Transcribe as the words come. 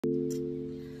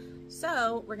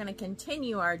So we're going to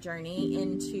continue our journey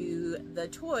into the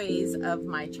toys of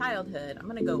my childhood. I'm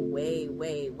going to go way,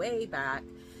 way, way back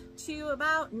to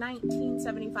about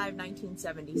 1975,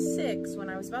 1976 when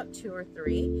I was about 2 or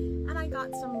 3, and I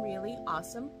got some really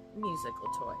awesome musical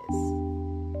toys.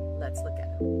 Let's look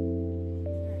at them.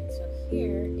 All right, so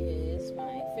here is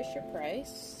my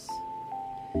Fisher-Price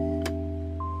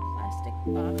plastic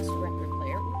box record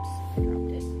player. Oops, I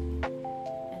dropped it.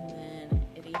 And then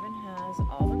it even has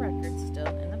all the records still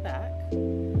in the back.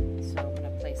 So I'm going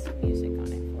to play some music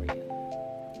on it for you.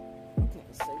 Okay,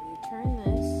 so you turn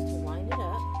this to wind it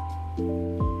up.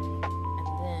 And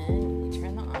then you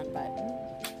turn the on button.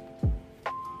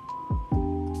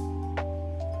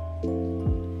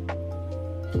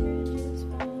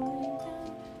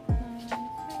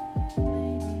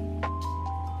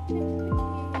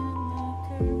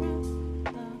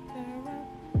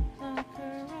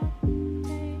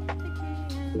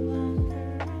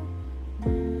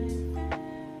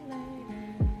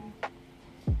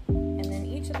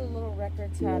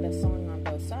 Records had a song on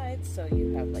both sides, so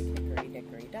you have like Hickory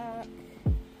Dickory Dock,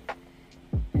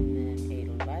 and then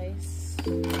Edelweiss,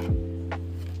 and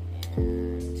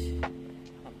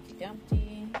Humpty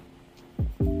Dumpty,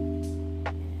 and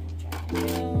Jack and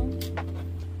Jill,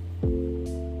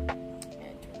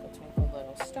 and Twinkle Twinkle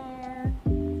Little Star,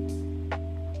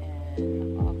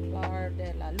 and Au Clair de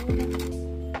la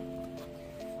Lune,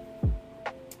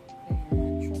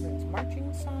 and Children's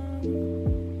Marching Song,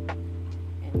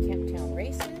 Camptown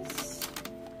Races,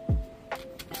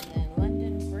 and then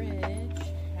London Bridge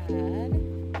had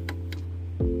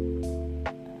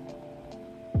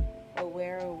Oh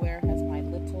Where Has My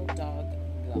Little Dog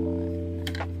Gone?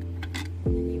 And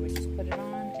then you would just put it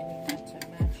on and you had to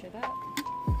match it up.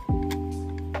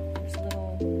 There's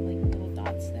little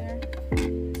dots there, so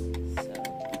you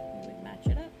would match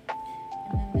it up,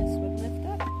 and then this would lift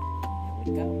up and it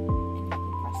would go.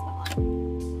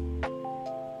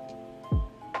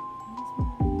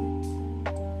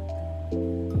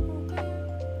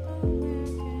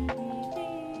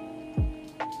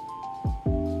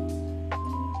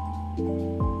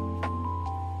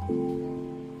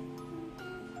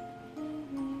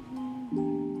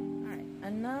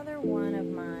 Another one of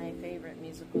my favorite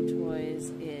musical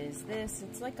toys is this.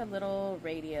 It's like a little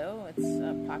radio. It's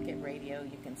a pocket radio.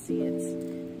 You can see it's,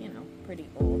 you know, pretty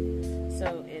old.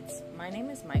 So it's, my name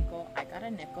is Michael. I got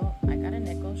a nickel,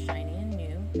 shiny and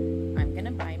new. I'm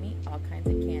gonna buy me all kinds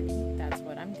of candy. That's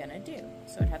what I'm gonna do.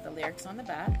 So it had the lyrics on the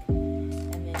back,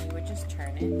 and then you would just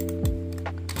turn it.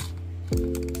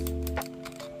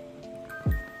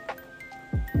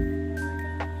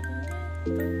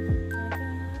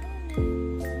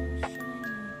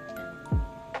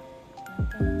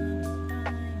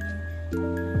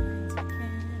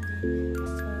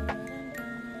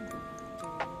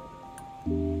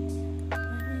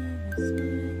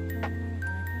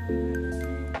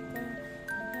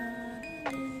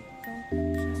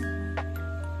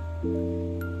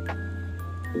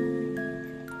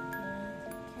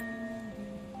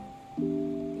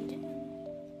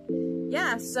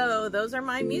 Yeah, so those are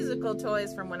my musical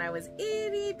toys from when I was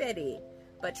itty bitty.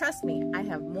 But trust me, I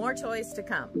have more toys to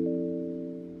come.